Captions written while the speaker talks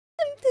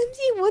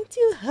Sometimes you want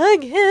to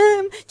hug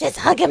him. Just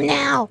hug him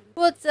now.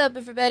 What's up,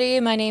 everybody?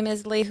 My name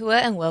is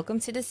Lehua, and welcome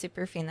to the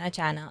Superfina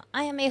Channel.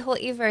 I am a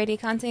wholly variety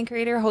content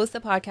creator, host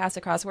of podcasts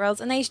across worlds,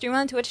 and I stream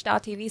on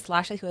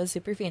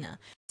twitch.tv/LehuaSuperfina.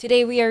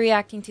 Today we are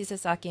reacting to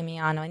SASAKI and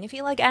Miyano, and if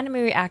you like anime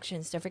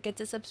reactions, don't forget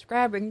to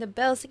subscribe, ring the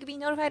bell so you can be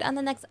notified on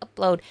the next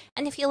upload.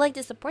 And if you like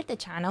to support the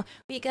channel,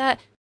 we got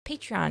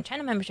Patreon,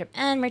 channel membership,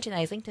 and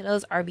merchandise. Link to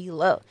those are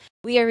below.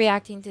 We are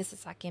reacting to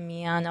SASAKI and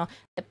Miyano,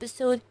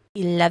 episode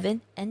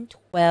 11 and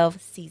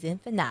 12 season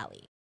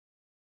finale.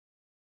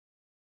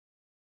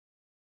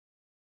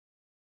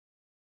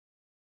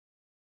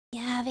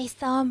 Yeah, they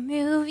saw a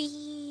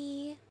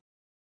movie.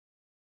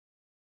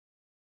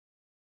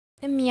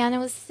 And Miyano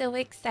was so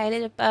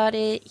excited about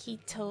it, he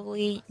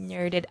totally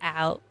nerded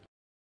out.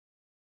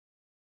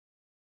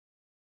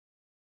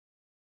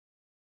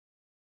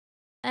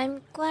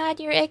 I'm glad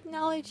you're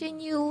acknowledging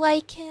you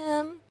like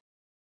him.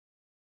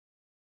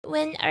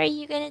 When are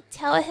you gonna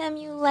tell him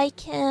you like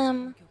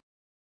him?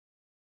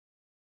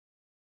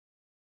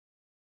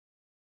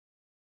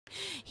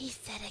 He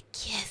said a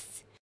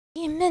kiss.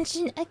 He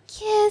mentioned a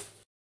kiss.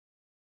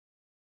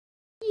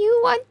 You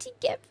want to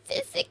get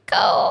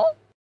physical?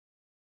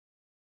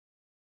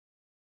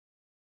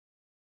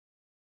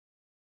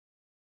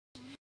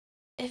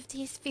 If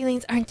these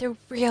feelings aren't the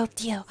real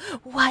deal,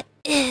 what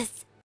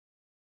is?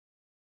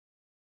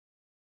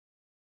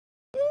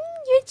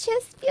 Your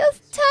chest feels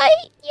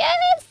tight,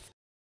 yes!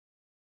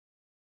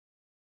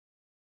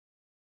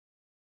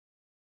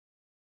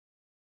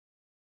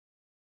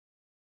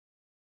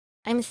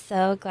 I'm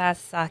so glad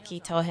Saki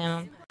told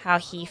him how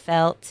he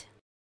felt.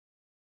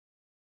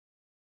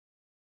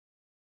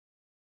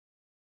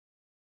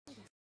 The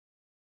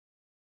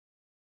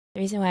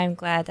reason why I'm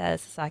glad that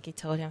Sasaki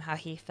told him how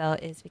he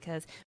felt is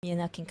because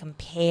Miyano can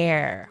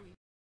compare.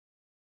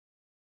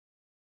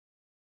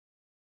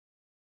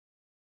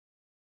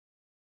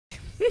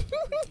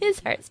 His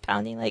heart's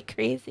pounding like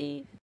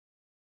crazy.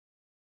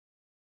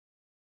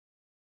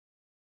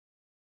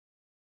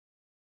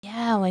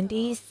 Yeah, when do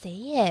you say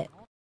it?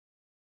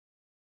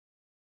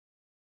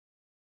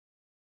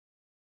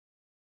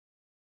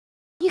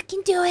 You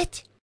can do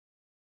it!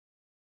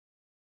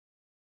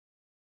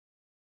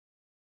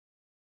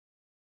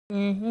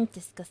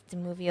 Discuss the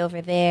movie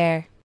over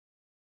there.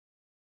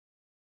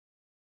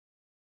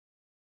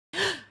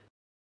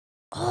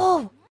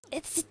 Oh,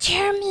 it's the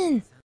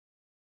chairman!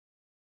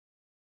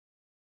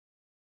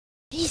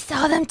 He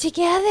saw them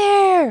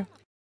together!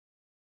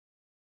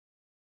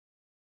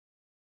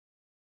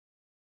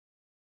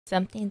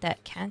 Something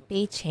that can't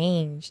be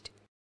changed.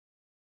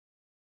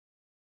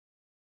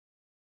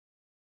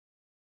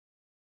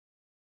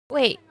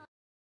 Wait,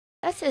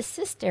 that's his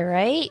sister,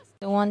 right?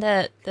 The one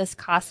that does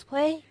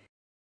cosplay?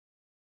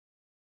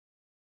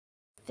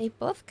 They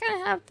both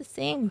kind of have the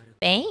same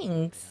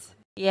bangs.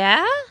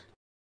 Yeah?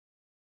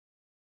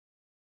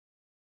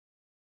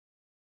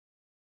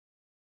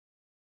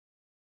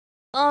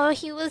 Oh,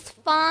 he was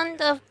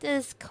fond of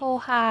this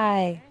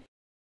Kohai.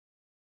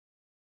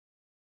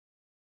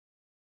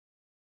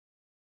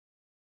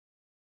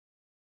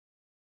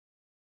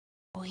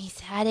 Oh, he's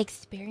had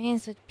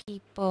experience with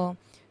people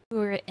who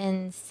are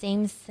in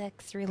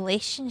same-sex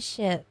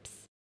relationships.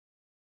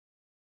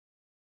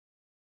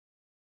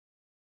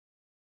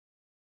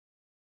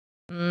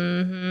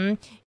 You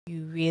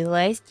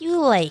realized you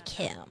like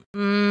him.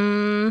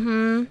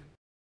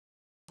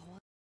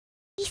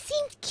 He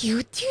seemed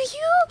cute to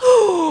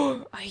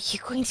you? Are you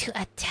going to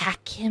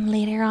attack him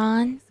later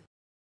on?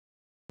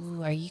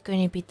 Ooh, are you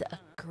going to be the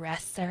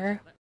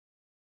aggressor?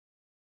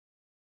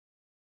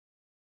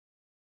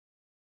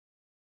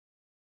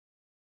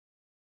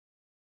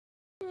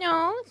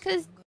 No,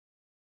 because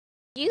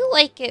you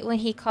like it when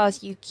he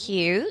calls you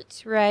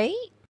cute, right?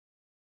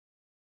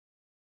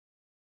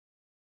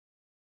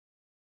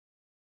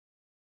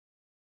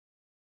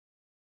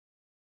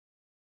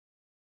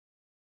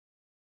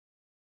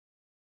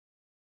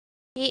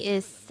 He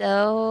is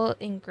so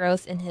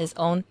engrossed in his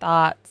own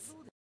thoughts.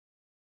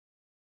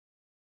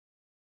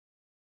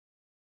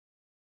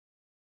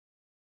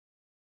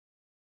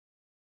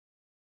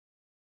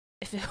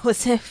 If it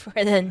wasn't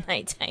for the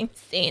nighttime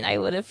scene, I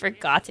would have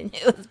forgotten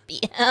it was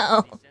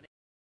BL.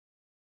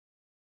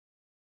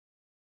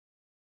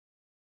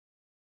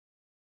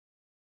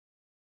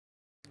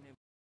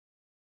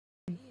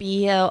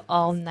 BL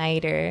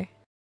all-nighter.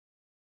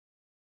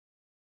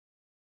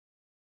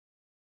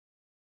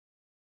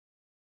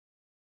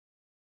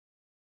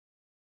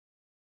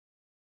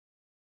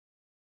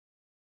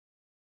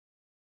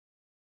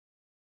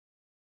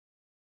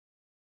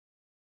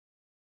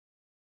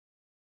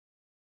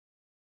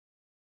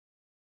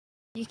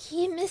 You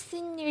keep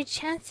missing your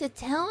chance to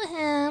tell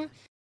him.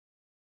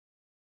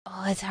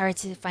 Oh, it's hard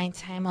to find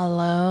time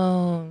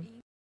alone.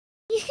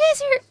 You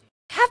guys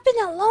have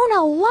been alone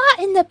a lot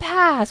in the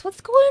past. What's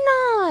going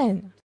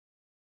on?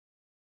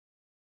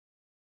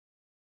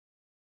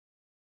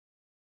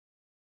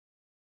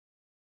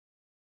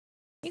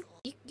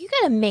 You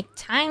gotta make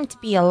time to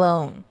be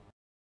alone.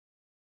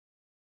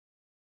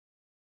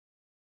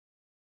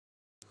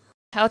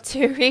 How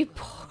to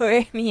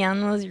report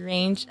Miyano's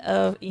range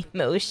of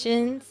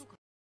emotions.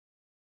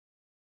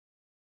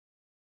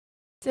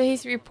 So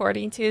he's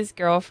reporting to his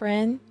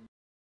girlfriend.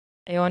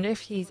 I wonder if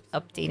he's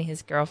updating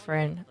his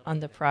girlfriend on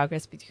the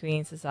progress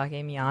between Sasaki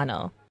and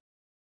Miyano.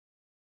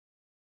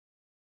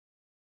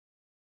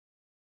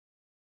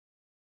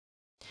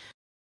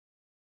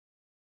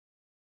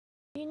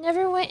 You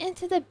never went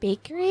into the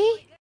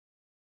bakery?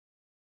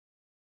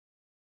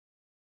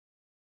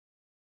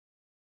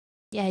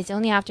 Yeah, he's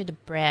only after the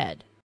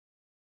bread.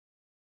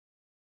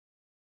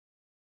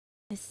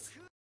 Is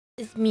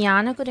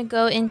Miyano gonna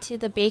go into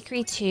the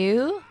bakery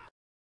too?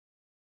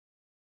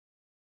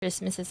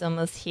 Christmas is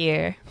almost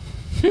here.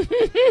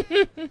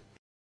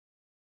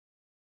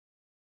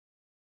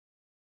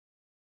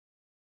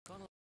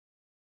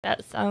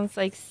 That sounds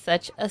like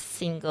such a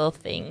single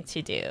thing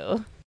to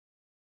do.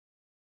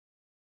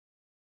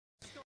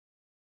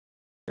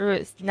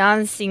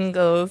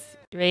 Non-singles,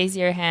 raise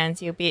your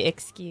hands, you'll be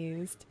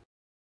excused.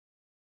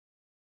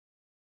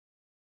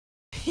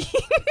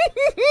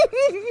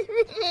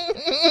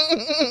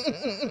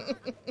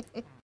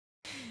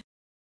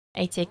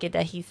 I take it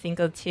that he's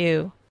single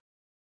too.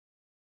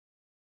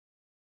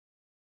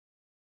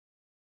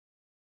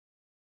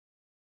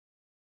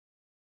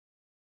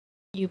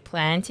 You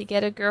plan to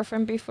get a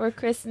girlfriend before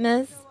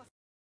Christmas?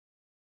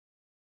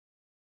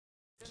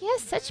 He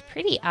has such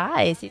pretty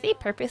eyes. Did they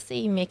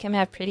purposely make him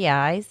have pretty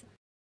eyes?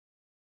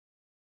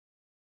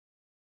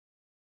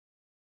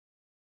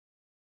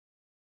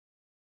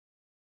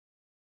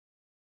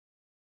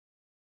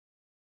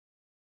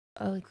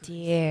 Oh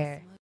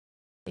dear.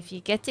 If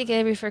you get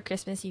together before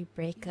Christmas, you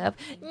break up.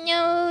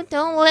 No,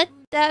 don't let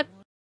that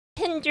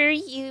hinder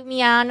you,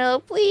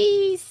 Miyano.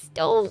 Please,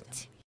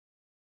 don't.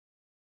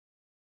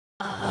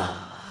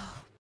 Oh.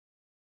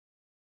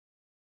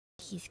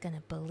 He's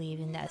gonna believe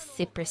in that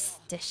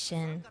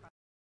superstition.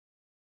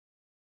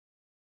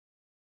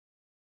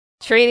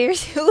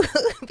 Traitors who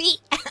will be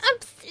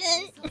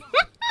absent.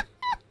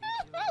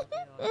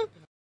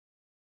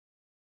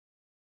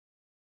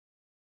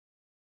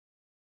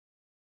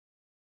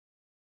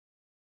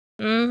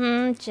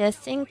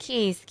 Just in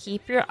case,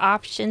 keep your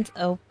options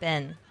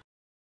open.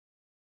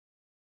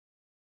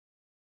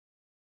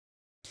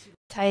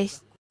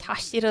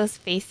 Tashiro's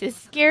face is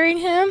scaring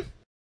him.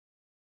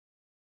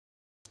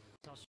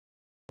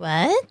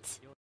 What?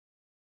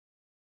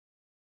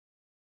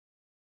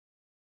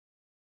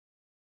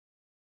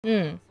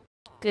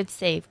 Good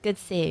save, good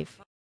save.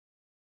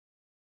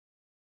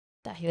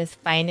 Thought he was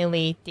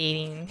finally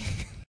dating.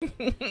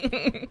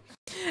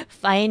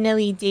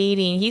 Finally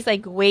dating. He's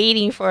like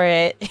waiting for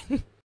it.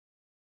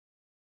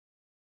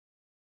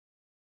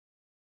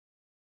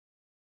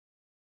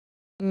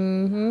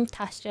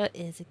 Tashiro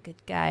is a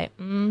good guy.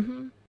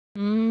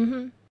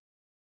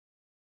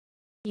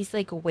 He's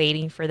like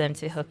waiting for them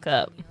to hook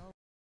up.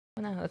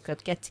 Well, not hook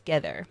up, get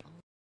together.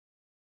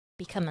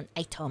 Become an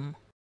item.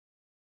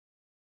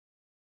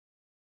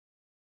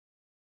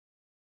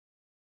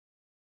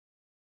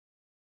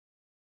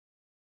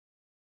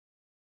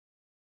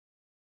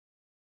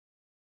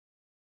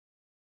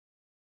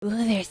 Ooh,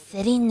 they're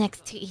sitting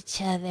next to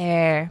each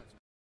other.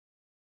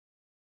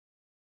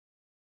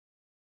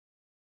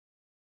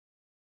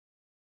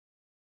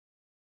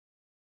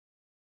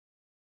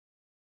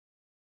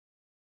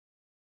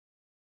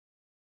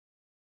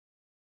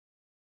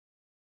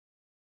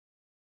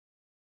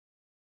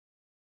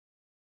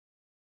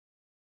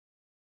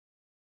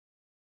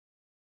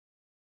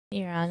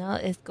 Miyano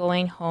is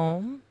going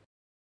home.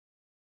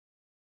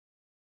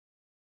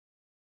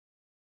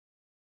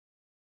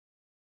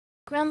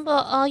 Grumble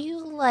all you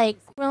like.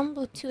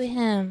 Grumble to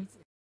him.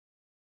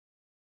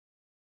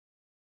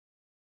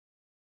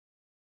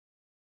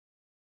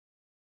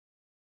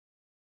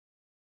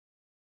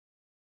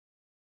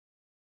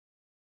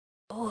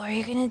 Oh, are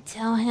you gonna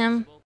tell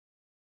him?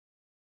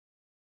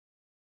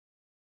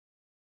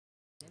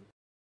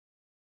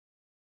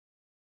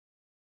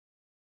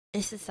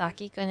 Is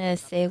Sasaki gonna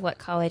say what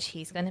college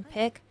he's gonna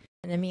pick?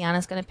 And then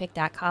Miyano's gonna pick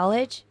that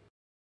college?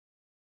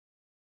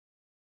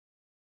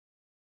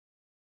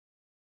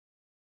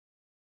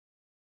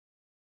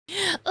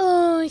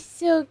 Oh,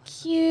 so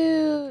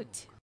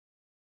cute.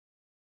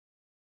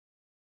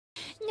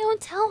 No,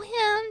 tell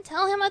him.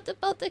 Tell him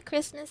about the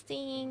Christmas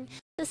thing.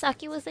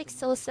 Sasaki was like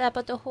so sad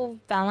about the whole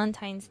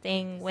Valentine's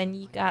thing when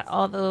you got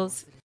all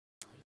those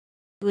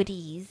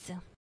goodies.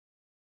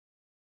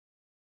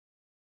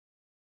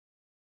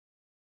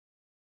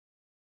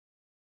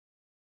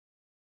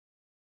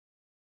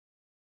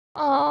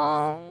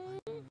 Oh.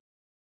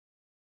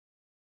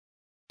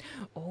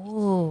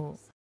 Oh.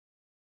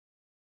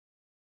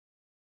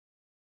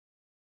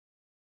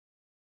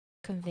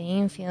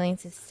 Conveying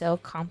feelings is so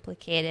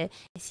complicated.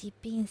 Is he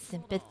being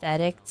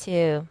sympathetic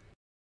too?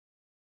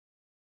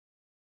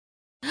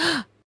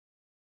 Is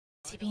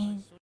he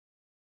being...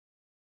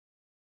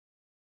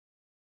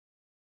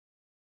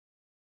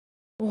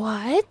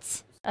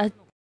 What? A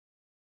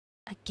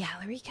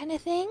gallery kind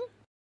of thing?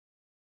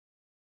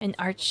 An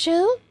art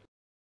show?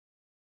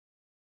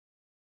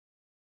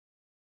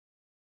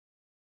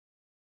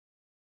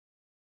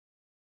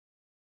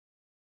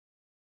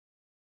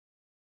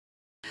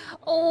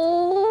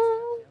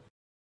 Oh!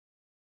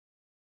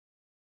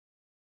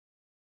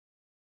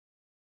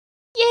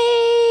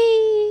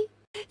 Yay!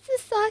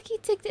 Sasaki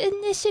took the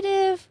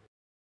initiative.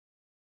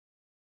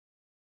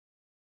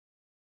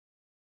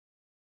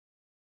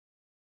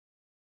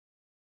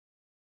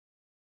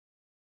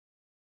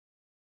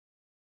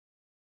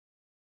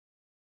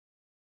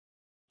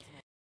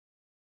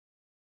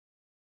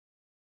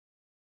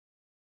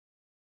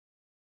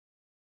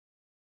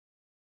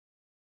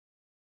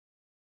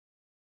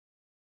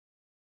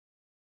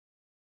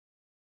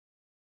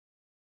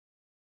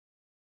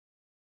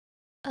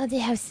 Oh, they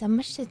have so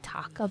much to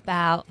talk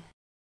about.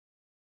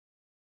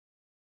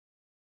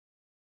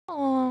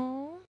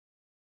 Oh.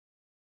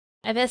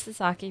 I bet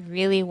Sasaki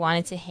really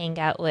wanted to hang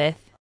out with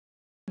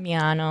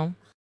Miyano.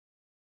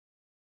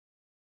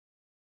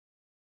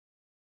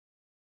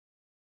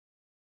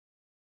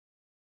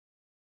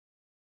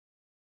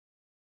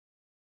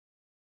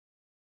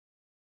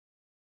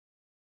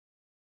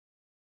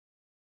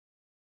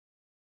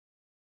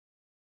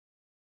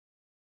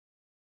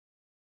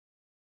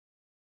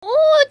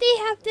 Oh, they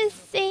have the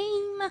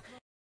same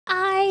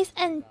eyes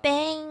and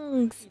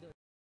bangs.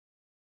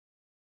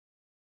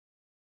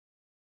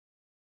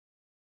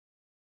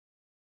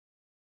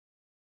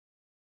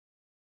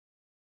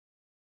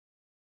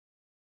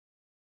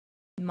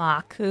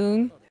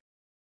 Makun.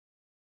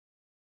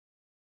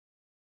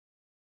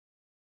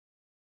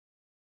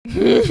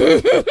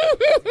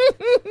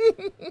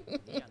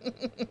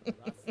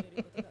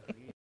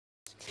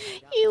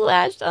 He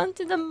latched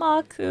onto the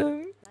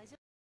Makun.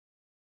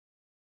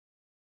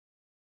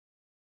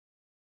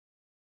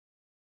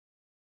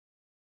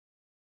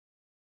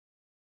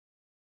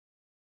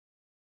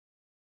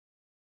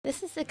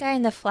 This is the guy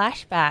in the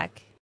flashback.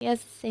 He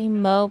has the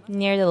same mope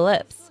near the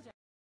lips.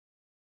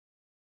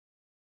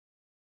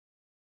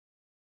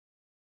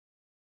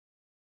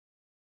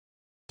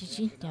 Did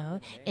you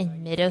know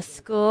in middle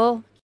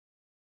school?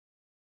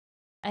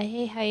 I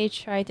hate how you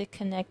try to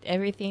connect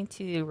everything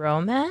to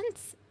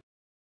romance.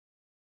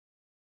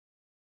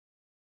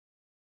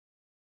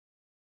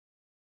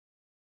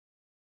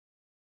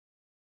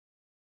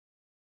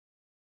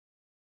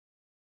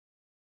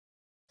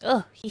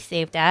 Oh, he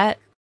saved that.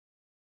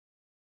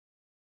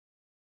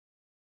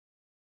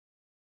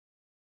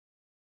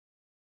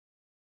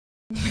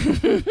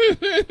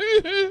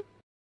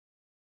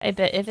 I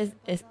bet if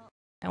it's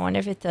I wonder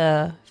if it's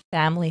a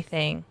family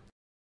thing.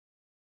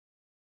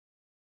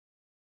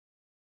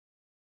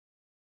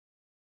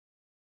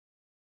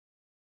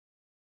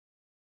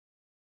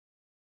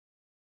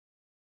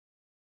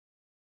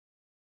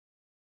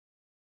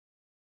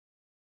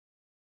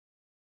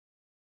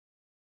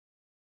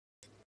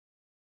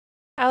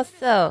 How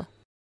so?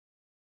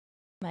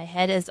 My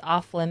head is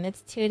off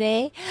limits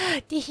today.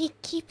 Did he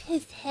keep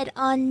his head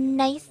on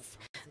nice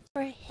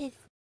for his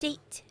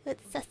date with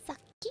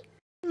Sasaki?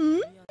 Hmm?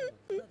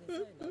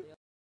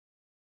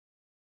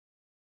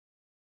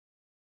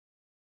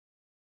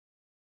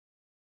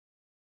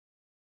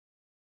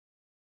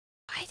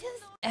 Why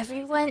does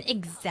everyone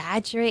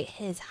exaggerate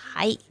his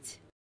height?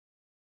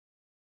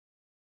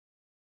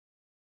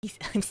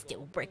 I'm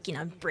still working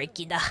on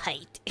breaking the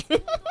height.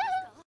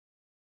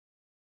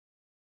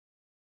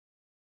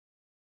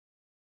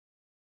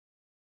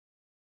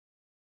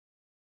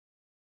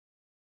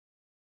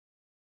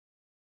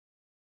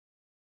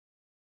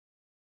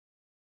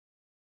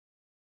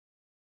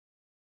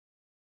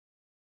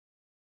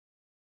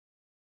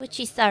 What's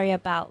she sorry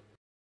about?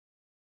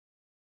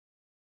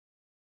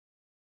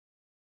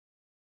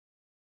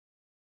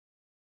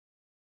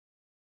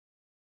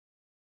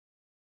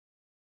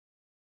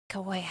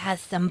 Kawaii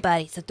has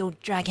somebody, so don't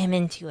drag him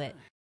into it.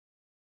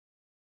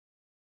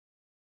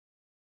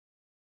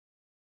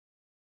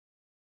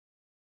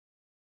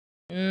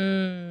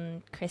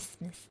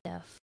 Christmas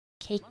stuff.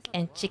 Cake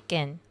and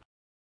chicken.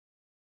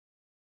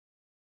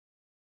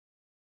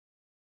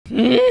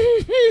 He's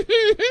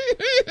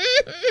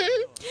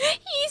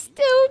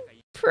still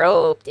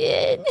probed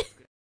in.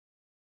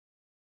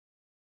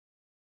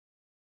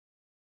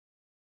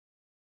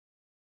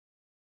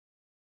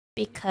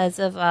 Because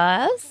of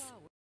us?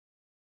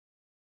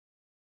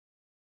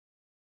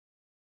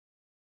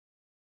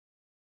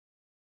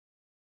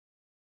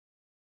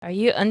 Are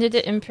you under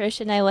the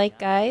impression I like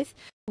guys?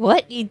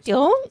 What, you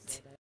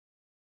don't?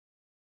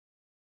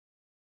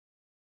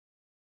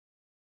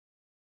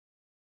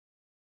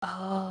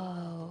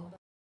 Oh,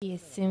 he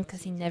assumed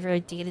because he never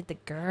dated the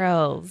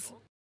girls.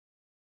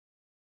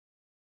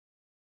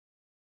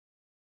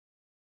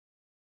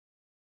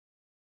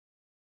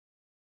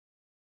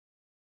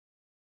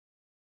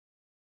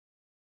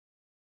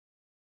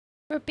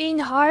 We're being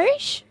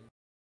harsh?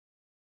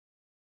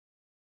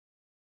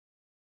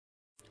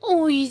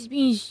 Oh, he's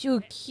being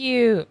so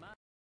cute.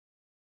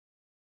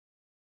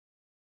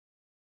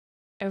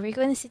 Are we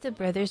going to see the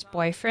brother's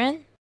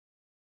boyfriend?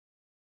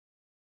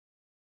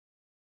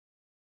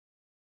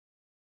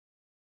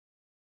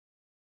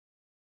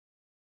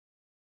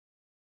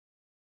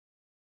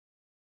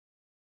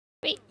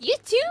 Wait, you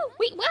too?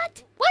 Wait,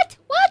 what? What?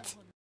 What?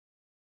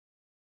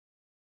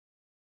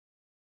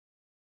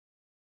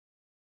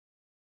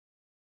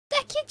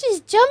 that kid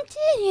just jumped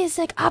in. He's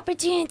like,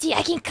 opportunity,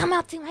 I can come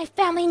out to my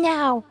family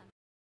now.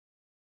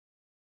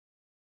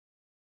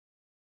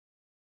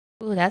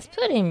 Ooh, that's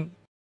putting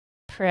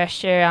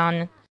pressure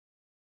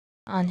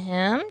on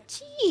him.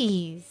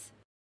 Jeez.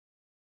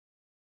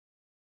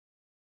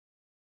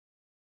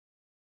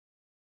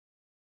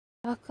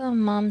 How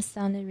come Mom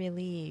sounded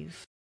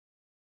relieved?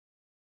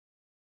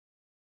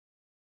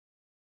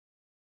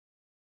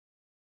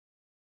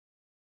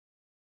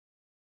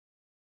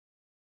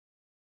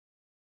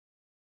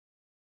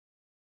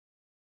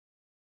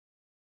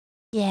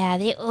 Yeah,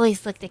 they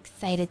always looked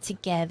excited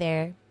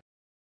together.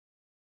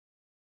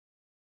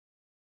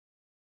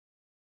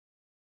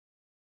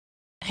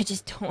 I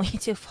just don't want you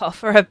to fall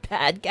for a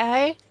bad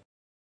guy.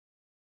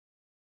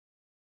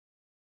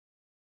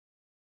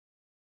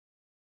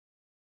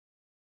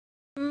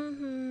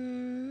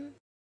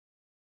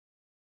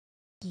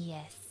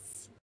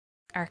 Yes.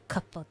 Our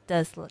couple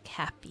does look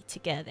happy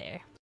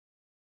together.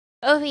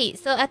 Oh wait,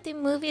 so at the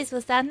movies,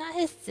 was that not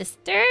his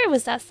sister?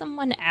 Was that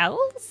someone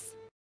else?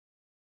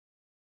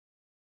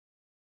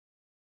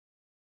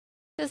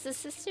 Because the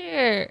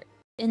sister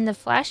in the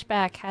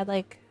flashback had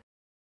like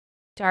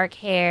dark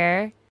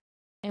hair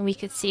and we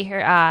could see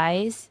her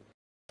eyes.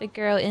 The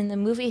girl in the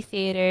movie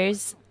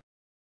theaters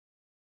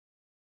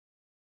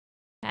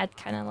had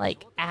kind of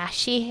like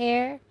ashy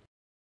hair.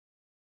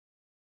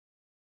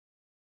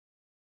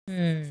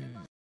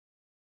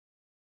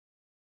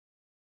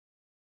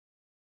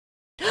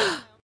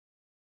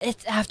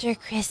 It's after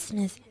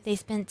Christmas. They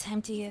spent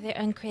time together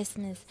on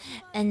Christmas.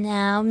 And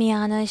now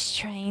Miyano is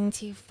trying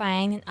to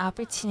find an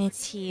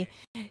opportunity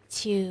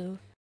to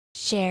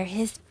share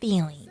his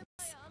feelings.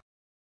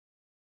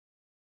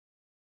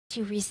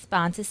 To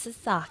respond to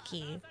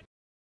Sasaki.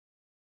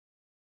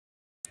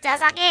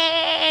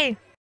 Sasaki!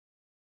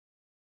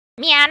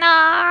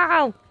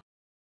 Miyano!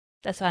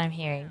 That's what I'm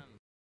hearing.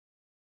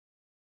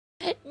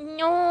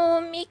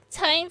 No, make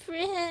time for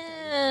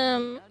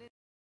him.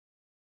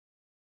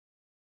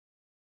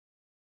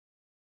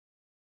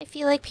 I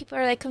feel like people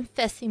are like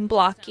confessing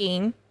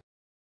blocking.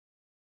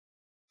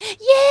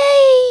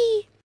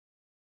 Yay!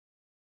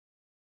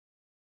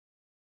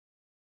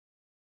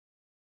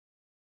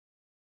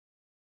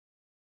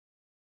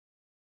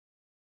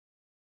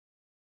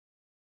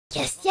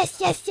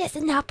 Yes,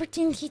 an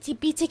opportunity to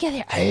be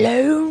together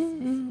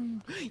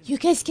alone. You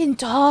guys can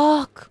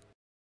talk.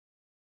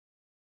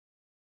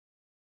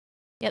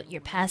 Yep,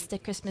 you're past the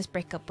Christmas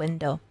breakup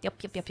window.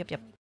 Yep.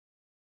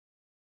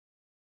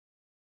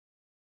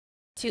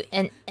 To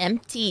an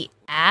empty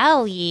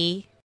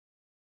alley.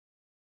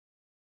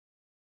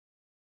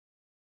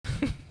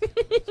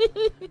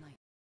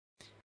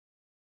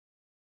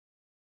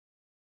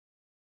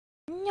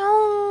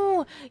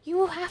 No,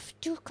 you have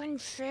to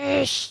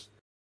confess.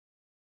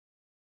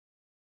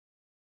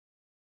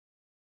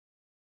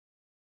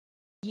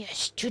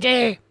 Yes,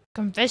 today.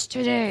 Confess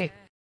today.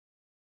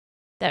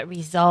 That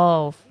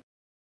resolve.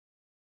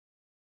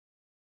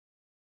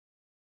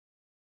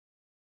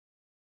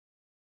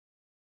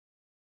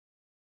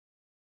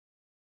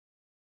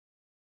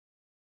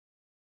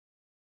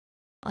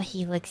 Oh,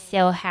 he looks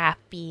so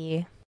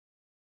happy.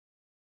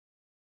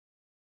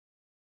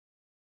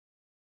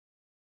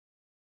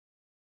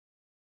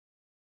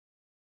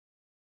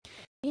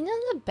 You know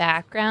the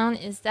background?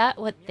 Is that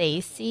what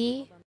they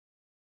see?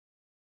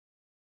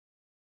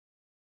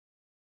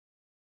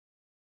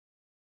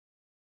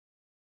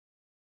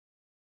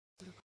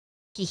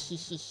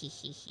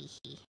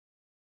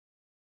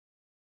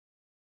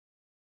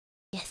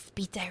 Yes,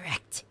 be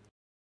direct.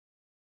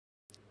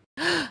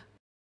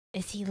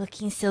 Is he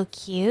looking so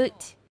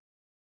cute?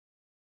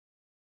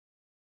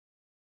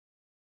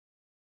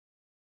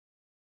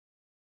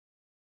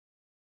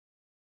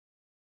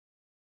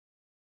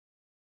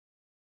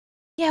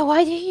 Yeah,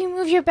 why do you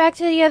move your back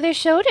to the other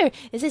shoulder?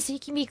 Is it so you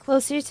can be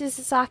closer to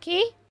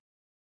Sasaki?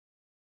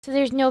 So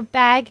there's no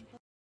bag.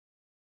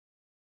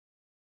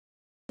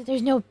 So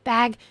there's no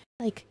bag,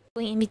 like,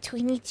 going in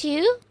between you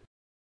two?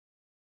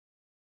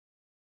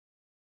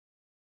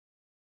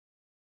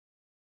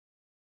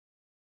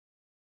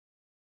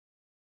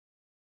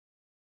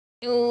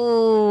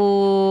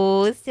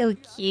 Ooh, so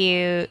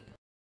cute.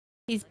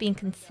 He's being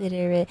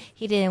considerate.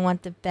 He didn't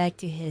want the bag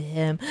to hit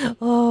him.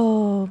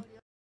 Oh.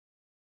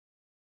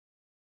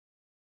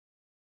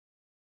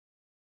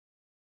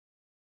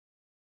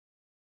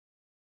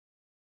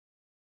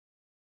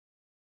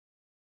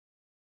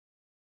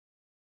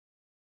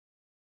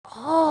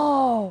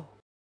 Oh.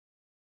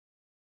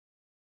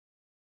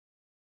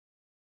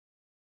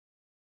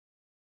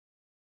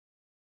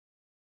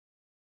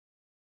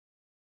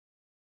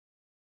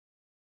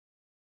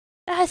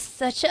 That's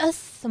such a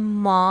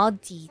small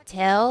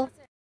detail.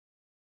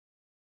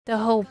 The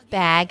whole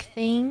bag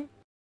thing.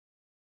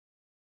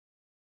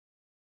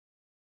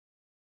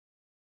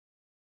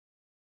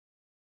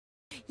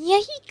 Yeah,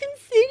 he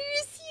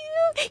considers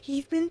you.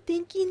 He's been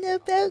thinking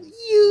about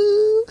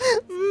you.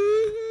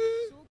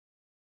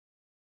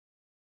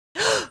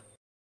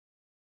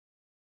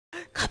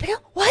 Kabiro,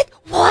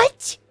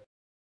 what?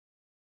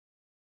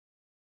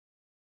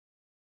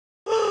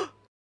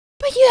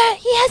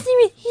 he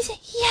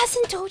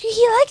hasn't told you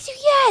he likes you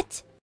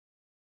yet.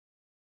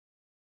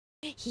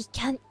 He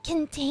can't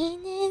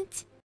contain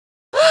it.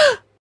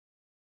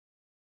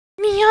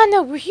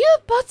 Miyano, were you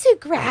about to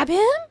grab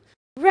him?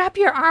 Wrap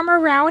your arm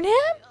around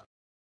him?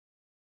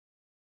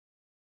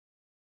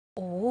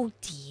 Oh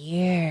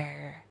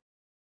dear.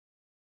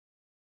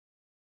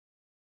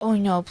 Oh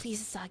no,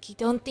 please, Sasaki,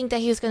 don't think that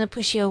he was gonna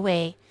push you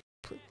away.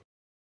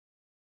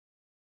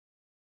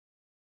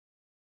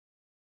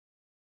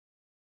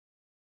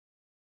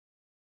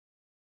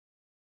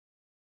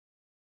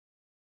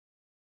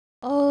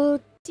 Oh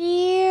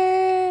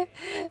dear.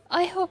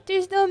 I hope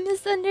there's no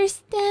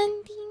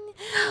misunderstanding.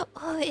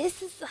 Oh, is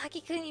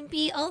Sasaki gonna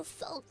be all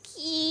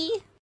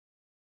sulky?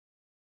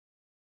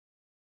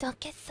 Don't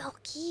get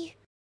sulky.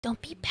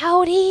 Don't be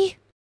pouty.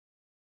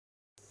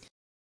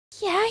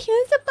 Yeah, he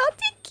was about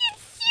to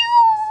kiss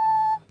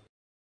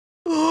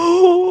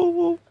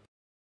you.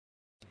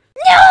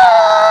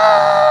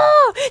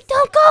 No!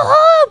 Don't go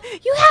home!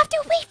 You have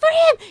to wait for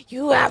him!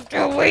 You have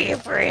to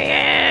wait for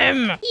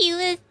him! He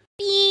was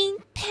being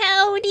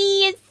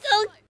pouty and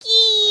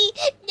sulky.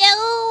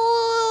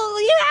 No!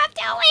 You have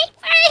to wait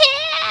for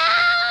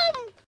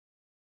him!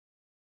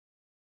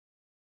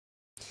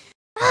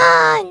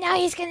 Ah, now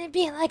he's gonna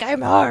be like,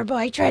 I'm horrible,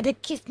 I tried to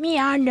kiss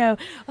Miyano.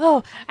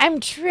 Oh, I'm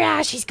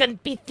trash. He's gonna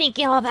be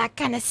thinking all that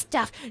kind of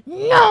stuff.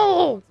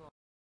 No!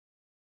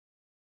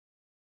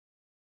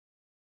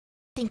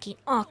 Thinking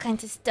all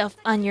kinds of stuff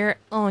on your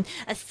own,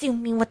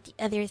 assuming what the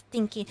other is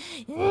thinking.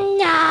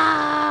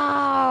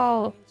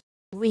 No!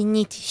 We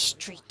need to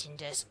straighten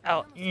this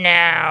out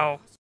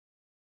now.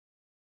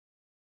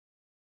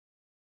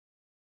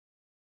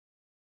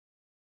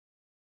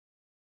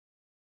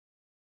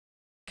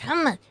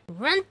 Come on,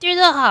 run through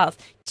the halls.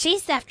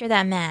 Chase after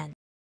that man.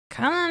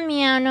 Come on,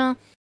 Miyano.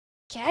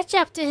 Catch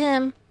up to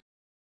him.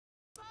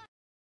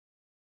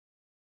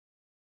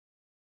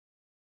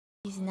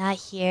 He's not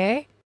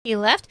here. He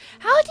left?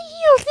 How did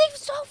he leave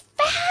so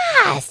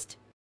fast?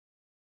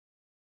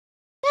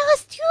 That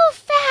was too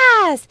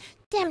fast.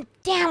 Them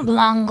damn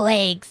long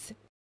legs.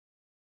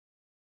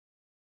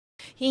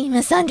 He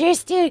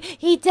misunderstood.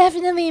 He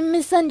definitely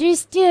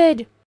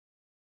misunderstood.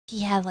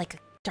 He had like a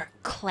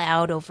dark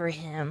cloud over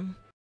him.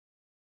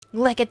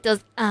 Look at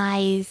those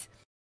eyes.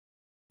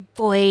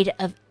 Void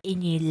of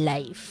any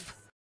life.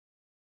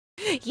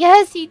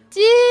 Yes, he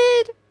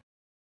did.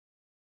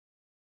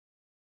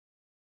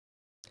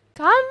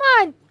 Come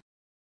on.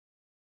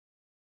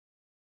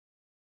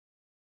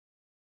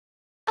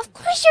 Of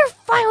course you're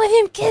fine with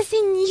him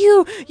kissing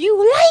you. You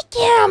like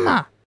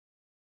him.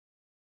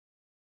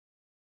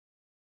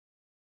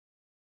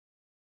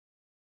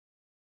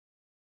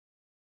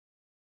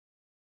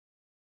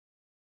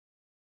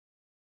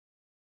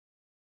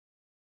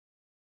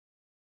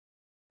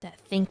 That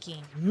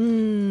thinking.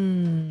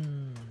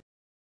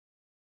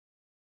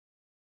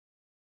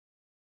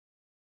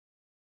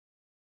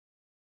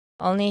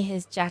 Only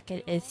his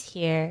jacket is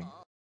here.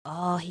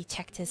 Oh, he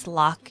checked his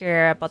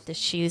locker about the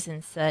shoes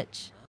and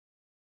such.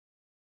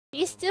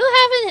 You still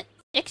haven't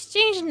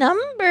exchanged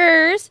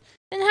numbers?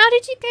 Then how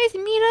did you guys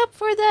meet up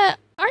for the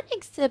art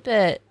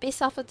exhibit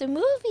based off of the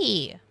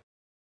movie?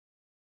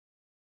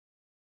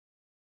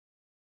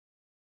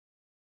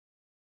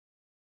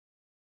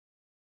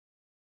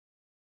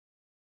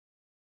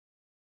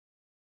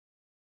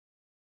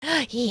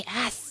 He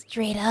asked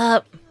straight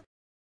up.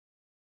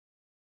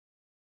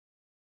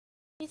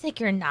 He's like,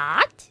 you're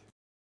not?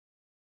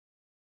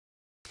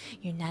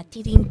 You're not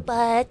dating,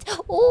 but...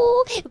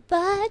 Oh,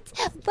 but...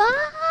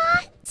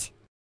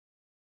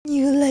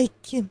 You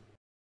like him.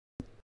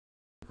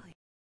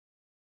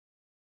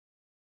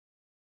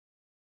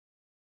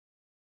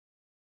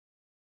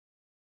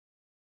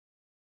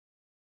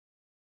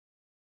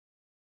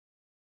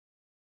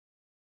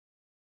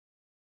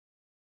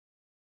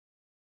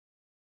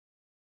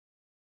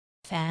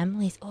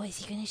 Families. Oh, is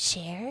he gonna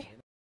share?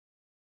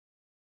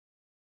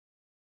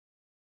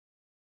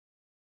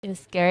 It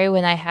was scary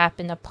when I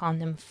happened upon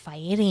them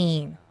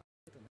fighting.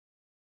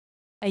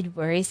 I'd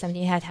worry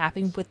something had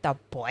happened with the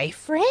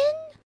boyfriend?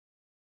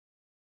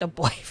 The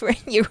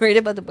boyfriend? You worried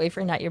about the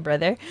boyfriend, not your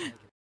brother?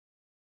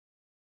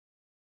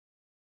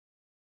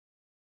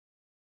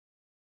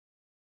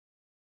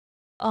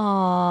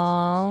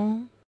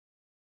 Aww.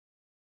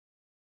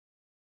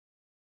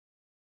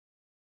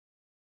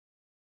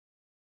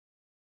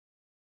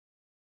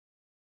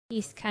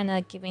 He's kind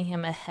of giving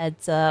him a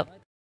heads up.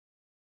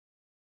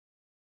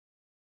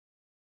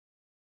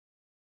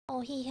 Oh,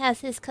 he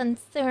has his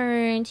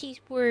concerns. He's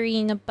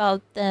worrying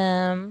about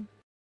them.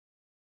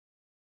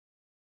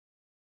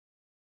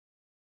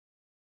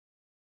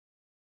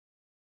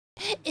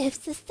 If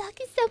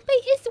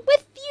Sasaki-senpai is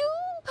with you...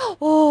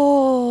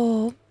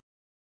 Oh...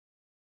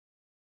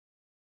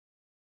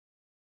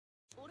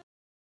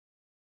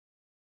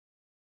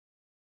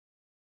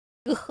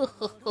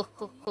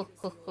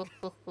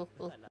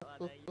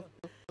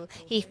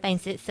 He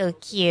finds it so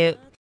cute.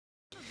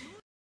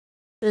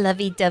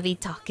 Lovey-dovey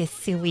talk is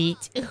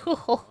sweet.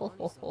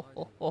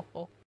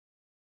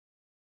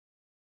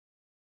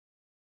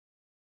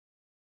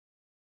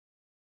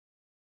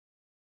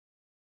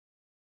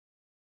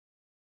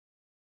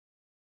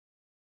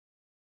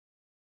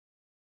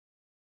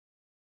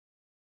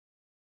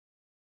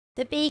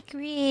 The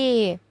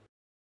bakery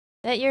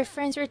that your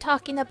friends were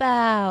talking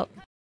about.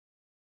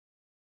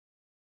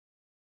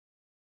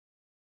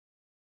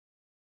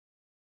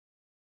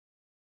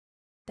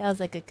 That was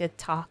like a good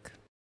talk.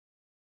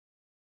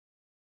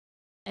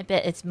 I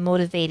bet it's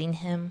motivating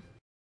him.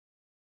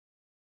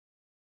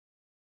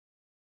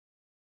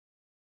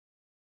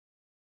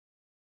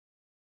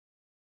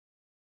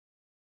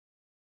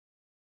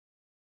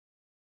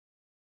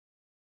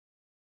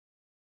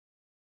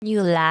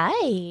 You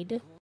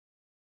lied.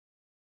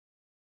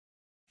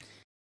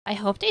 I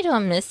hope they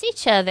don't miss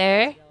each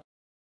other.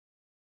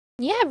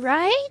 Yeah,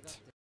 right?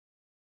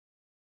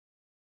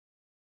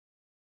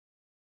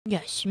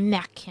 Yeah,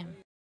 smack him.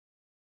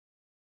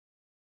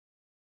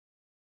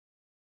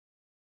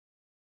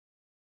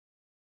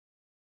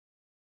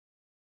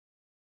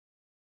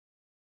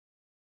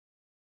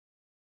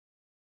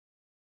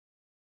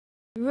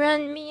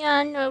 Run,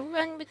 Miyano,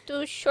 run with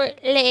those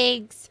short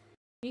legs.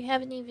 You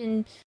haven't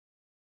even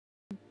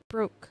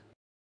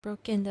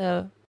broken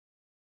the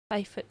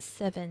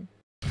 5'7".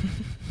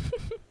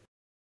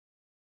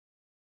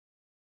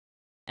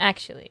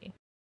 Actually,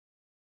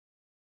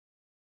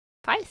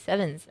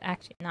 5'7's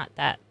actually not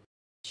that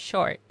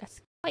short. That's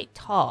quite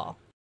tall,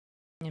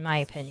 in my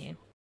opinion.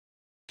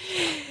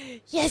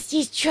 Yes,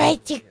 you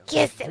tried to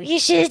kiss him. You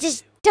should have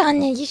just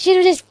done it. You should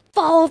have just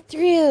followed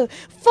through.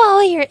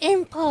 Follow your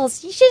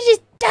impulse. You should have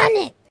just done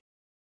it.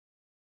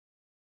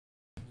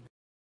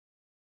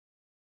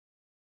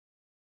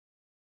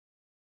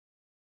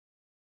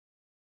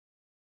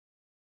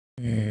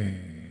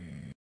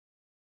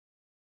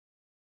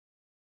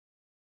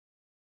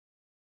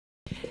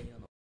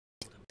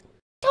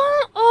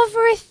 Don't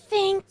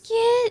overthink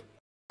it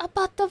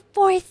about the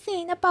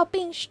voicing, about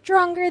being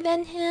stronger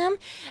than him.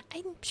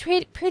 I'm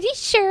pretty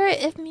sure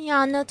if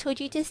Miyano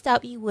told you to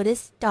stop, you would have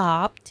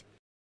stopped.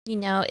 You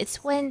know,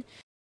 it's when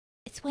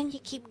you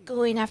keep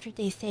going after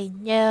they say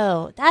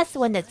no. That's the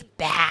one that's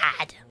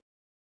bad.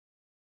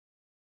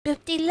 But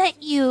if they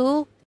let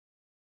you,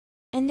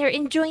 and they're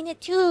enjoying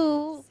it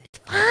too, it's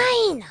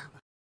fine.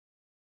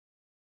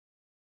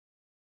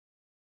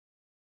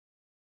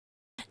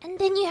 And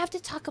then you have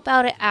to talk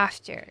about it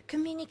after.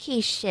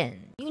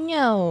 Communication. You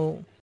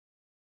know.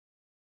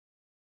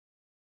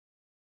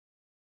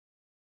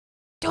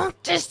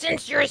 Don't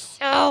distance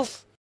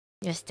yourself!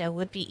 Yes, that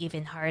would be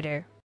even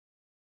harder.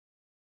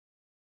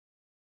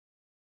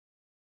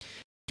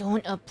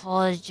 Don't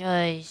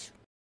apologize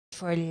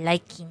for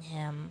liking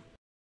him.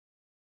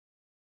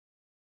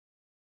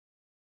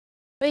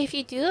 But if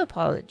you do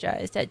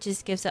apologize, that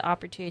just gives the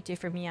opportunity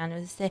for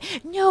Miyano to say,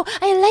 no,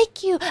 I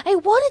like you. I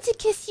wanted to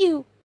kiss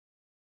you.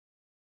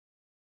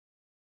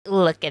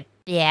 Look at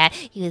that.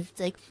 He was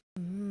like,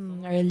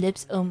 our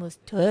lips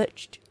almost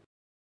touched.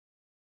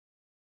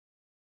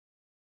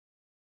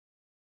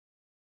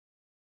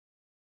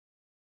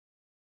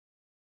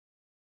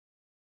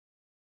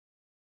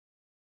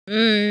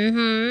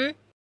 Mm-hmm.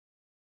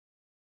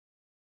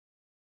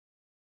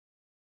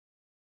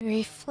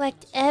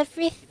 Reflect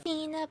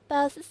everything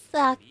about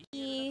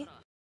Sasaki.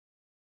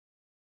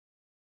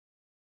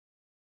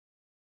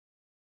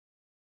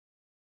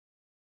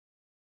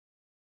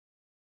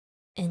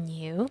 And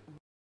you?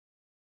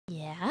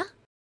 Yeah?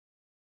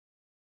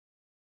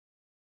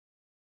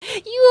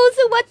 You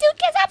also want to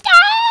kiss him?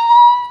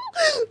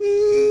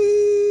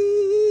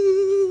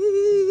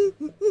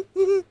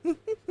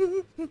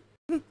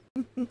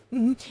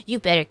 You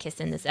better kiss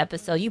in this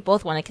episode. You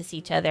both want to kiss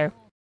each other.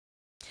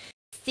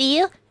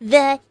 Seal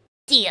the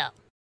deal.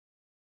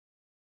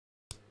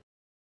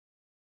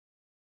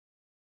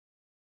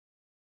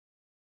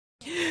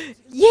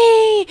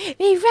 Yay!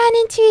 We ran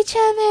into each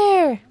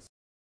other.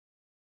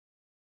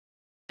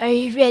 Are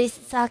you ready,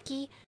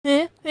 Sasaki?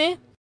 Huh? He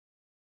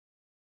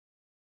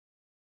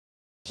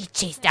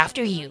chased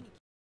after you.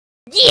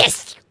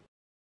 Yes!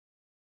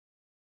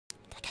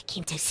 Like I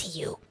came to see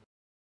you.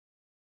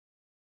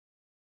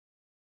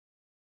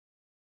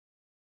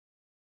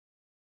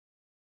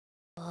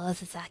 Oh,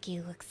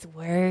 Sasaki looks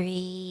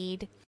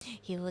worried.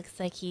 He looks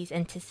like he's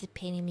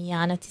anticipating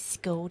Miyano to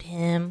scold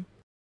him.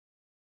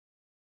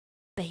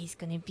 But he's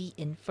gonna be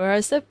in for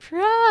a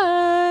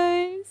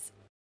surprise.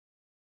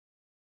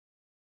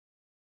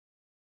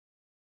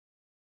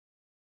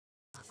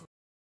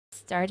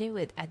 Started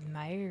with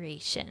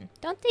admiration.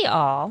 Don't they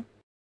all?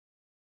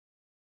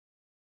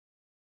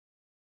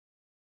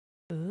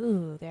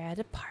 Ooh, they're at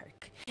a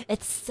park.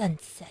 It's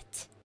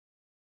sunset.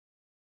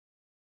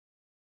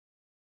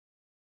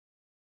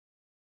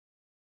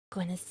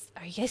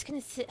 Are you guys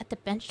gonna sit at the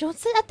bench? Don't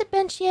sit at the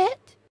bench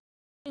yet.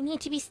 You need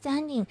to be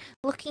standing,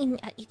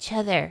 looking at each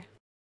other.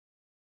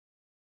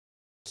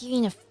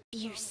 Giving a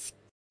fierce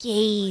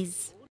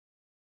gaze.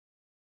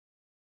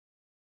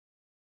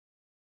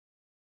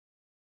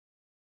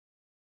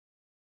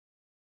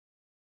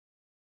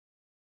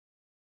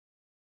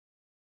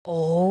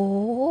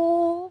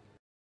 Oh.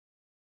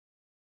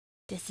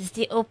 This is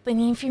the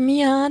opening for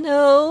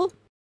Miyano.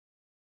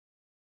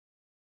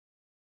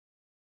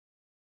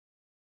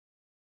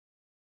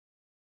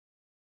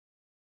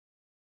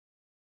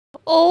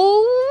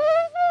 Oh.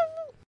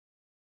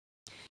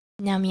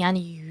 Now, Miyano,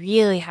 you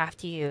really have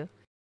to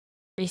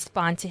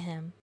respond to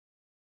him.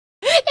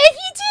 And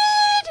he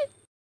did!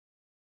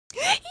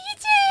 He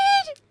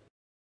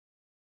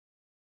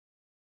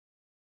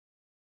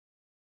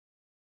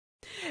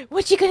did!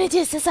 What you gonna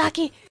do,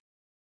 Sasaki?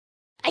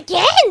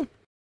 Again?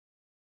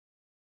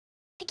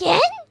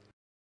 Again?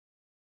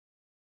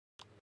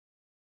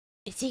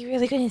 Is he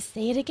really gonna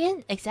say it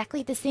again?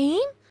 Exactly the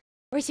same?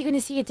 Or is he gonna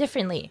see it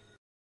differently?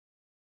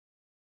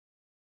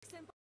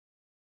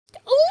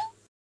 Oh!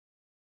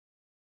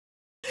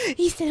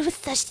 He said it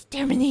with such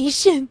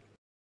determination.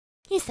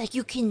 He's like,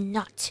 you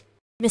cannot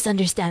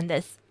misunderstand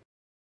this.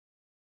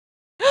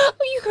 Are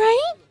you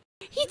crying?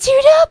 He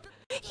teared up!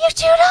 You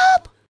teared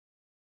up!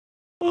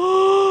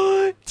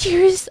 Oh,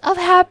 tears of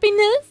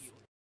happiness.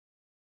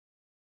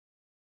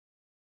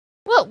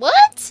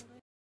 What?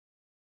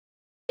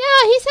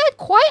 Yeah, he's had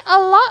quite a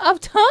lot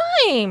of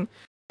time.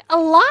 A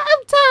lot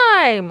of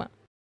time.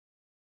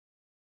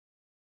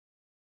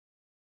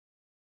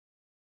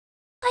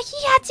 Like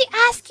he had to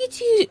ask you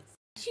to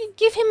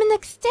give him an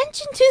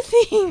extension to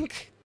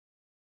think.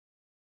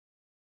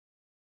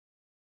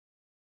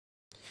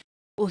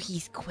 Oh,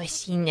 he's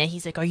questioning it.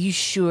 He's like, are you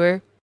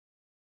sure?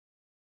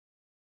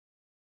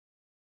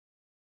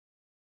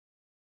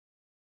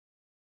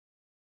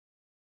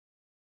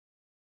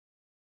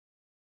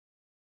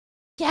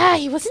 Yeah,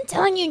 he wasn't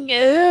telling you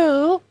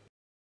no.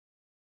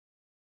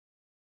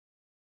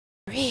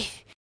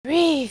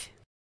 Breathe.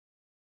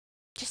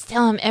 Just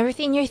tell him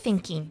everything you're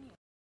thinking.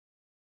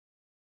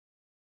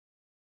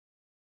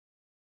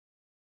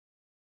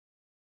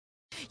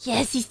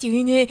 Yes, he's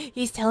doing it.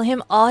 He's telling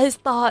him all his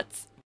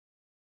thoughts.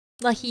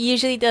 Like he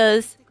usually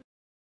does.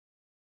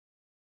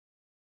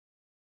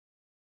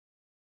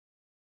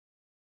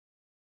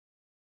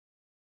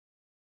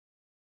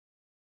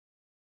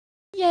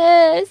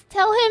 Yes,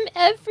 tell him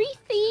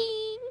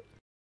everything.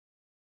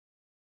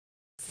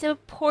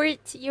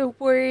 Support your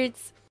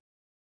words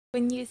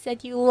when you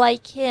said you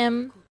like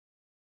him.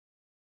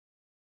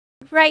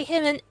 Write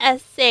him an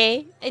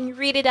essay and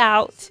read it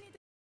out.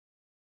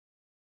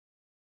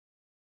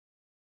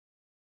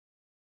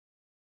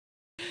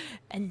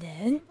 And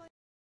then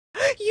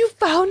you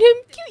found him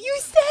cute. You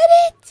said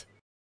it.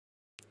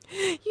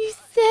 You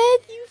said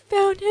you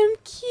found him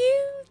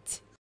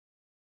cute.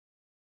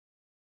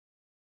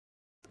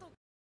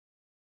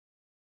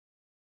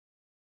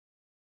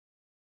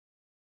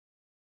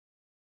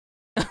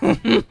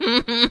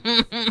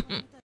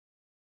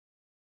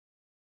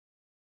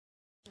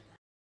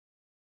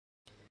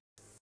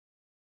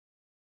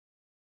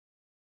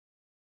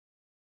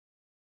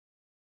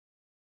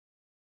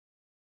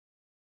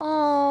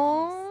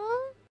 Aww.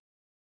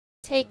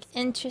 Take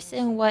interest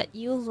in what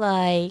you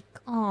like.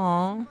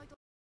 Aww.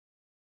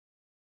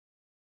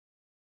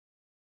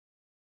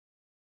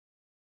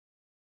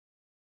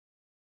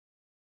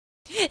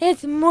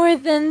 It's more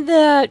than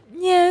that.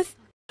 Yes.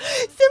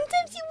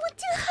 Sometimes you want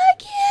to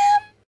hug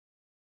him.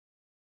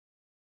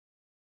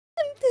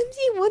 Sometimes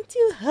you want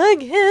to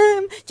hug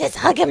him. Just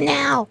hug him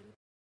now.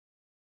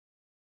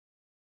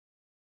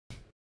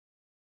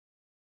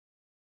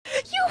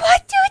 You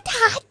want to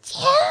touch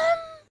him?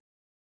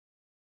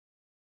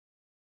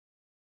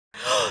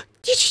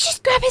 Did you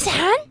just grab his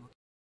hand?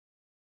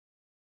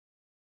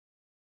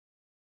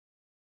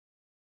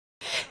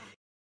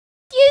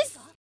 Yes.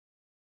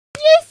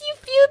 Yes, you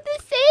feel the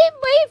same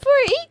way for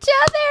each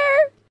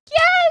other.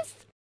 Yes.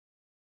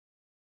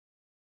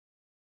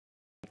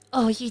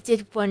 Oh, you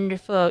did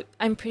wonderful.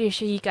 I'm pretty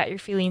sure you got your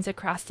feelings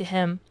across to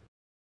him.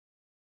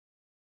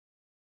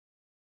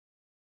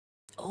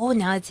 Oh,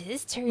 now it's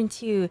his turn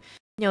to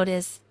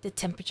notice the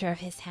temperature of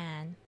his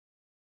hand.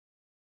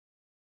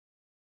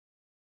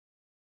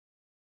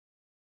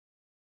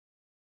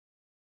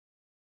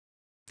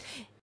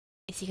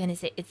 Is he gonna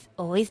say it's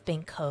always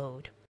been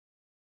cold?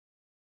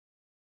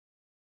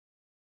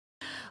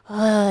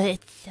 Oh,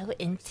 it's so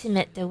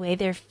intimate the way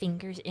their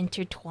fingers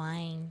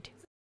intertwined.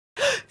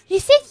 He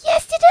said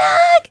yes to the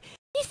hug!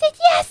 He said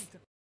yes!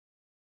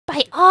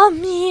 By all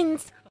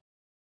means!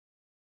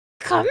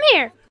 Come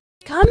here!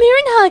 Come here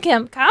and hug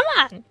him! Come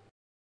on!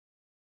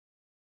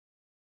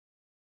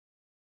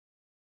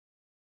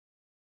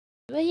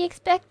 What do you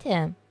expect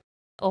him?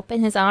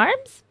 Open his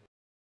arms?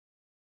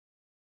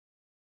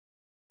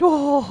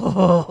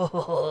 Oh!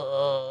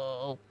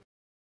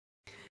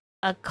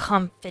 A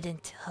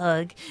confident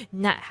hug,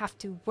 not have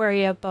to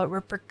worry about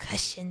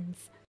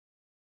repercussions.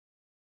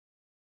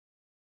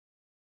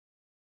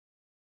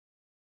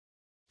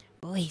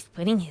 Oh, he's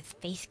putting his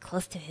face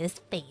close to his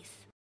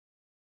face.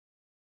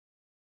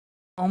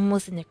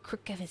 Almost in the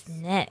crook of his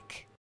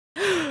neck.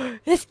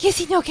 Is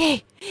kissing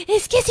okay?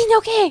 Is kissing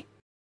okay?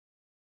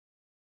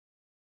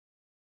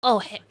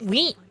 Oh,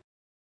 we.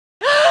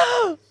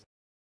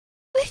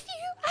 With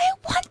you, I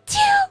want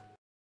to.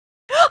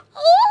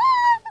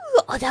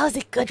 Oh, that was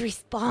a good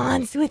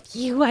response. With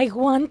you, I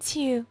want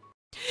to.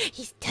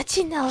 He's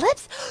touching the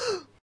lips.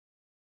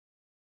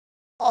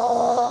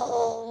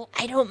 Oh,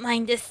 I don't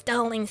mind this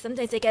stalling.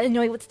 Sometimes I get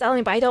annoyed with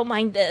stalling, but I don't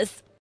mind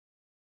this.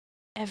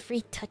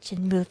 Every touch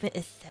and movement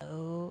is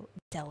so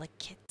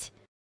delicate.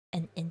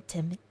 and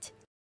intimate.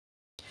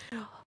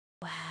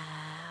 Wow.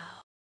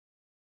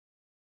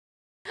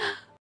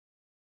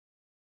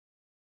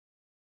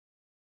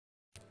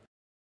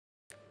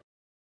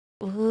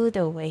 Ooh,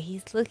 the way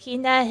he's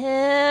looking at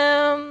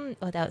him.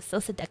 Oh, that was so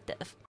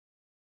seductive.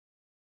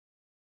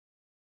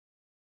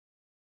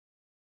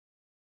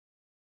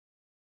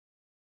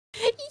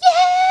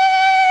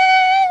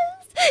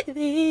 Yes!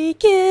 They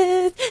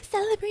kiss.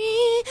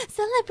 Celebrate,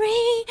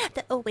 celebrate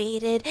the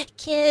awaited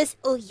kiss.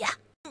 Oh, yeah.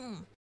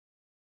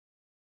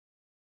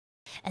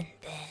 And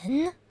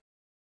then...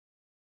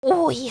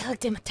 oh, he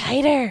hugged him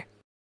tighter.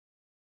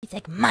 He's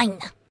like, mine.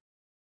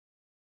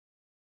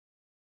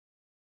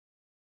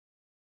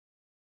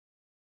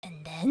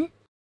 And then...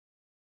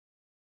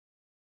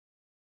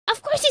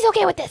 of course he's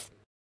okay with this.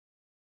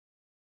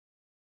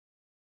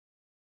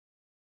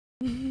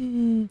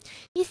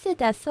 He said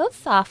that so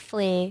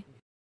softly.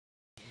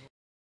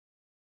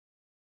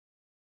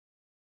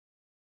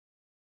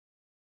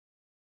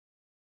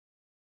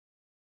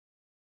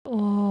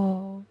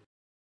 Oh.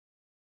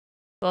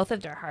 Both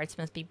of their hearts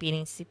must be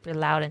beating super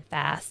loud and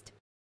fast.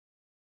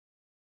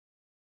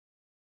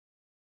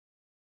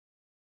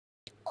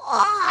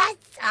 Oh,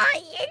 so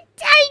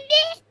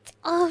intimate!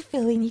 Oh,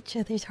 feeling each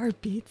other's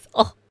heartbeats.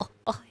 Oh.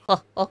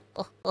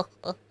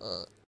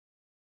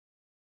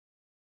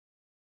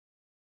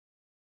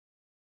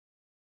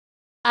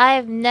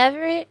 I've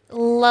never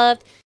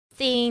loved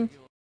seeing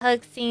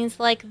hug scenes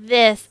like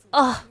this.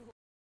 Oh,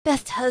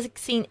 best hug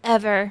scene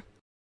ever.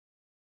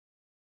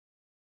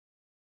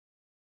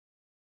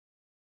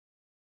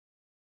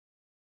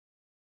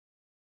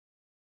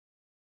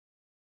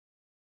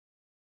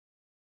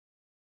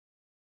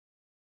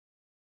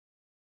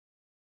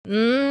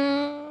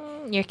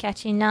 You're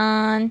catching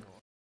on.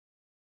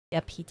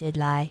 Yep, he did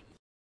lie.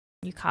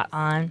 You caught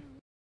on.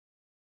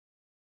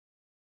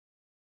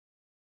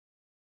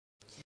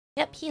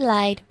 Yep, he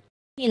lied.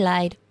 He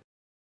lied.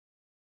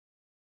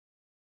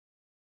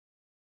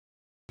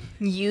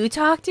 You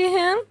talked to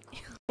him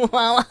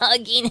while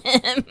hugging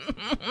him.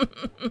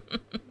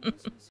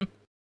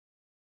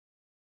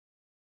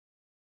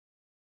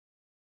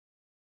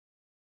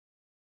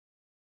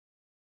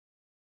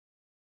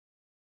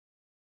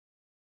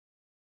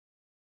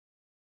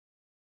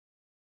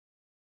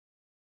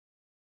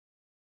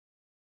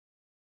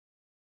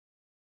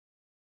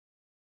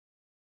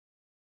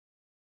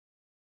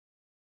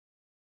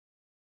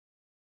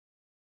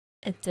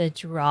 It's a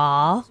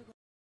draw.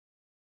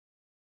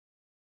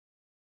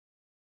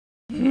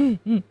 What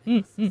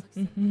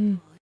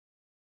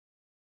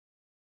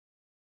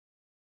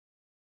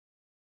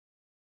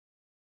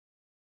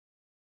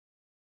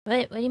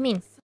do you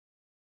mean?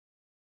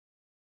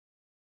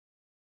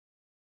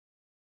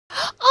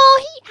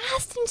 Oh, he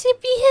asked him to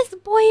be his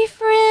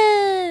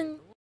boyfriend.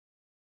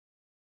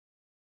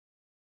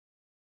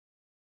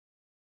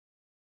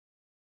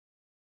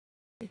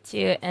 The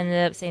two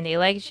ended up saying they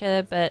like each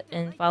other, but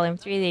in volume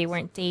 3 they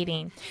weren't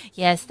dating.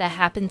 Yes, that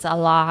happens a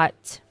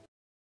lot.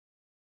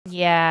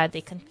 Yeah,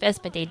 they confess,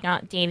 but they're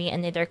not dating,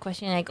 and then they're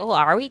questioning like, "Oh,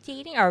 are we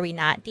dating? Are we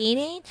not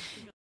dating?"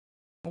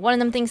 One of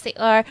them thinks they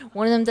are.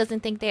 One of them doesn't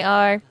think they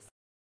are.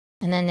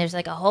 And then there's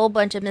like a whole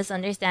bunch of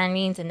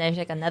misunderstandings, and there's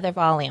like another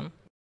volume.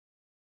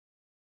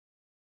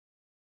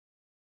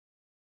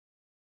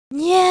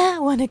 Yeah, I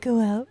want to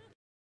go out.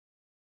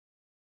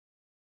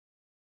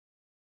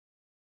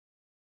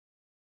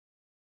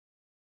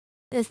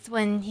 This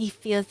one, he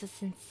feels the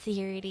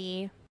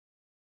sincerity.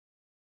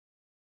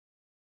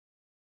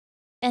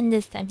 And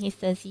this time he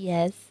says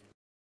yes.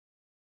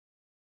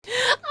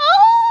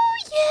 Oh,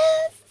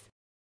 yes!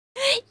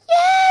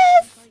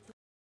 Yes!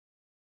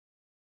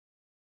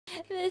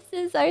 This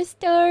is our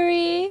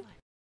story.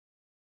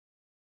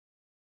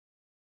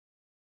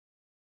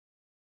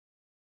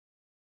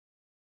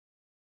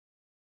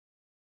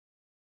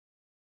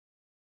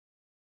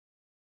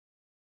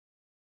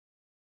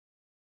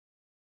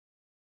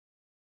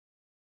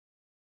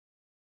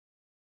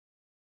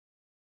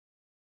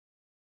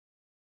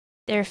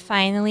 They're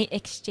finally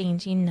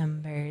exchanging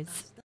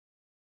numbers.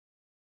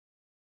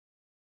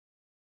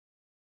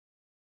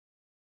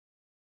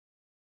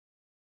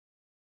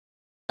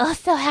 Oh,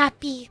 so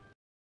happy.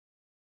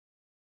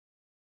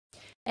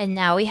 And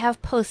now we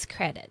have post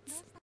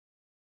credits.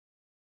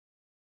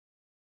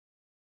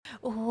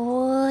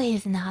 Oh,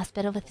 he's in the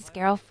hospital with his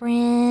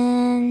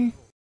girlfriend.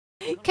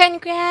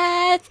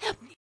 Congrats!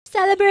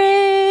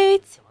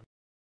 Celebrate!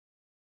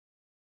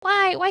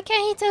 Why? Why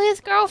can't he tell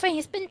his girlfriend?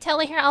 He's been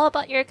telling her all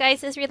about your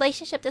guys'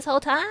 relationship this whole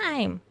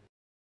time.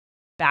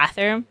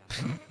 Bathroom?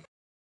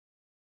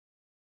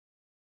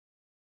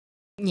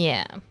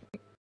 Yeah.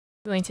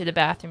 Going to the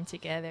bathroom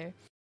together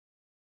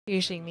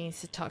usually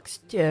means to talk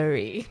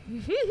story.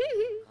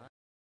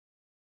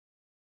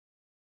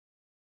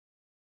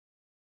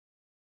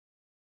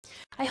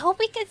 I hope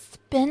we get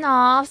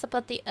spin-offs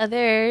about the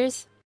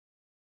others.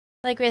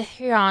 Like with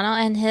Hirano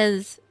and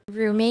his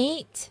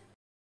roommate.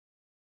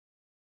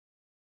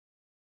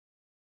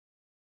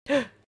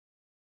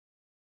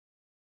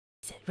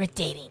 We're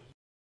dating.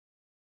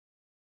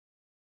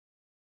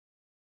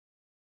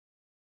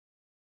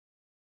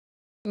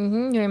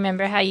 You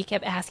remember how you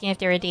kept asking if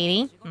they were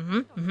dating?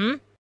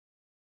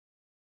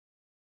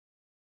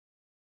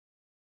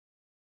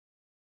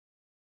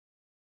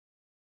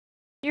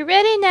 You're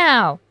ready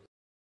now.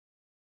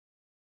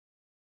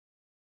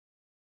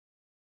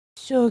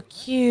 So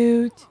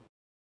cute.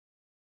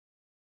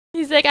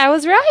 He's like, I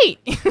was right.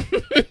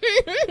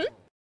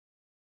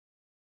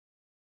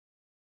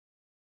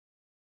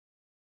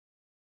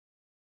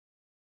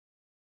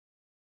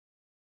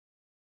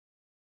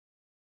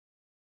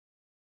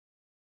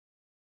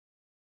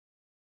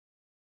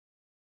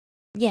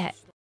 Yeah.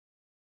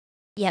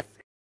 Yep.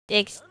 They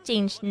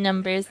exchanged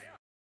numbers.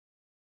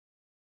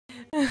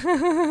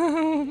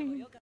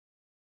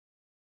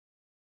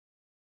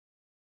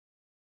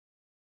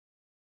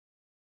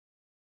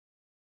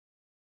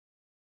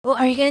 Oh,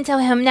 are you gonna tell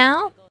him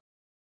now?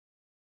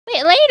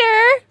 Wait,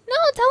 later? No,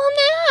 tell him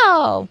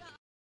now.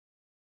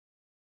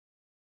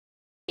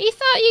 He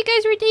thought you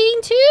guys were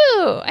dating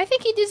too. I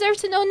think he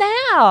deserves to know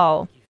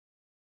now.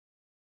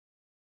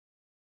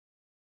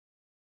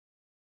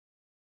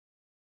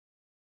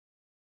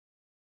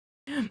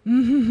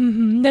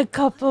 The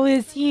couple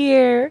is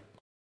here.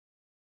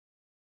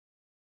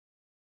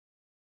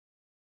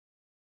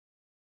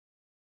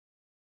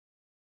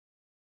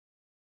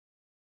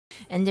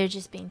 And they're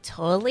just being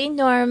totally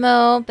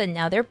normal, but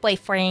now they're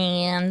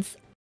boyfriends.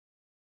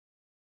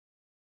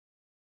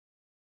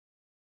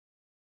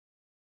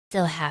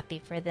 So happy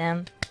for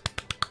them.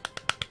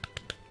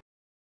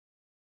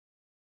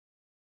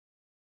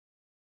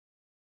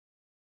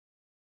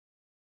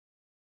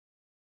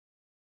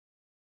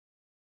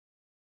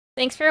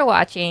 Thanks for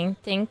watching.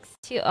 Thanks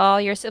to all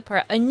your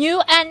support. A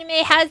new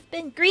anime has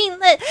been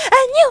greenlit.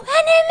 A new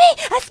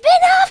anime! A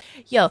spin-off!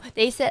 Yo,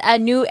 they said a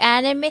new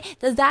anime.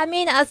 Does that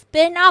mean a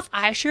spin-off?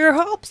 I sure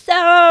hope so.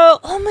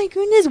 Oh my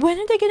goodness, when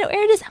are they going to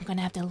air this? I'm going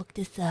to have to look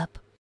this up.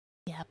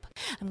 Yep.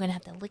 I'm going to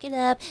have to look it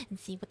up and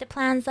see what the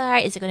plans are.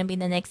 Is it going to be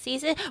the next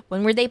season?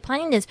 When were they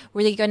planning this?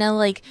 Were they going to,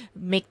 like,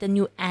 make the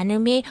new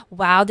anime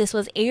while this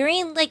was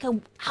airing? Like,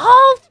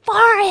 how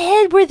far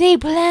ahead were they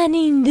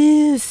planning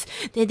this?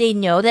 Did they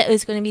know that it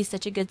was going to be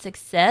such a good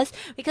success?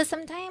 Because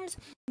sometimes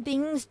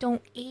things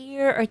don't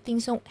air or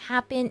things don't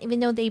happen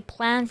even though they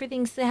plan for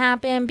things to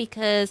happen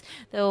because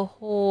the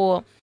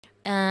whole,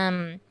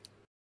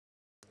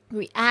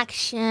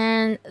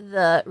 reaction,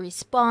 the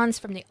response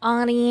from the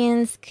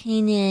audience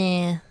kind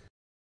of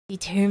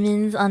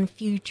determines on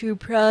future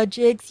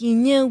projects. You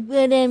know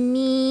what I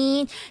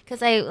mean? Because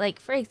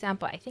for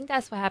example, I think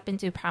that's what happened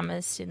to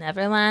Promise to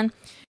Neverland,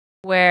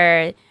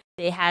 where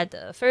they had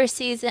the first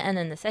season and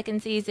then the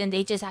second season.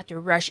 They just had to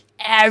rush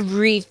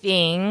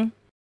everything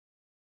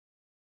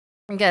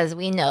because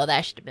we know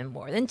that should have been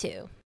more than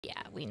 2.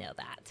 Yeah, we know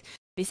that.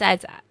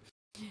 Besides that,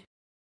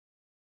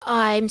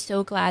 I'm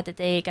so glad that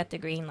they got the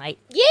green light.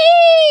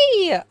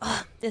 Yay!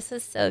 Oh, this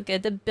was so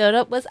good. The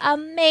build-up was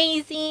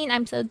amazing.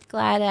 I'm so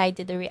glad that I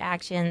did the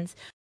reactions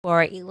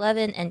for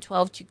 11 and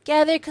 12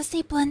 together because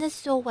they blended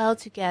so well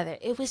together.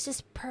 It was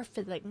just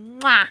perfect. Like,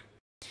 mwah!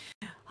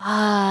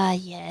 Ah,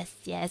 yes,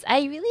 yes.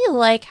 I really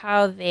like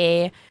how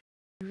they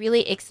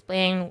really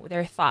explain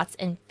their thoughts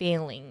and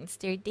feelings.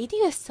 They do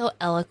it so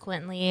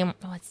eloquently.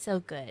 Oh, it's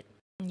so good.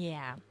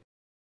 Yeah.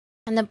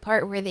 And the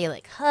part where they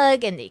like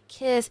hug and they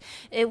kiss,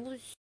 it was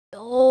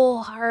so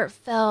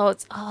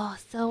heartfelt. Oh,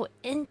 so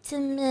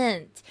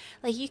intimate.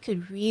 Like you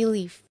could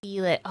really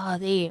feel it. Oh,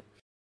 they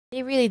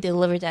really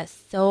delivered that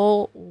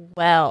so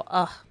well.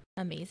 Oh,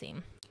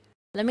 amazing.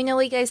 Let me know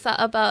what you guys thought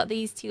about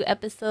these 2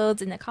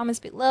 episodes in the comments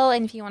below.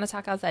 And if you want to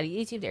talk outside of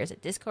YouTube, there's a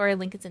Discord.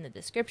 Link is in the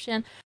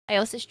description. I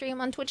also stream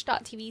on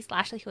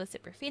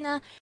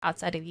twitch.tv/Superfina.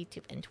 Outside of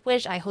YouTube and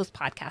Twitch, I host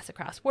podcasts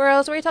across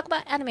worlds where we talk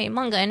about anime,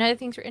 manga, and other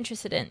things we're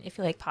interested in. If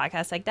you like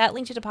podcasts like that,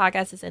 link to the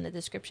podcast is in the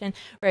description.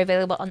 We're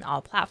available on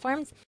all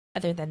platforms.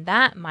 Other than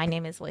that, my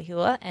name is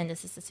Lehua, and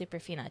this is the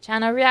Superfina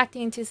Channel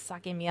reacting to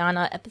SASAKI and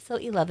Miyano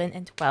episode 11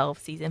 and 12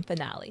 season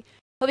finale.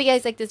 Hope you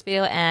guys like this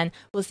video, and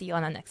we'll see you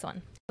on the next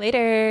one.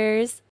 Laters!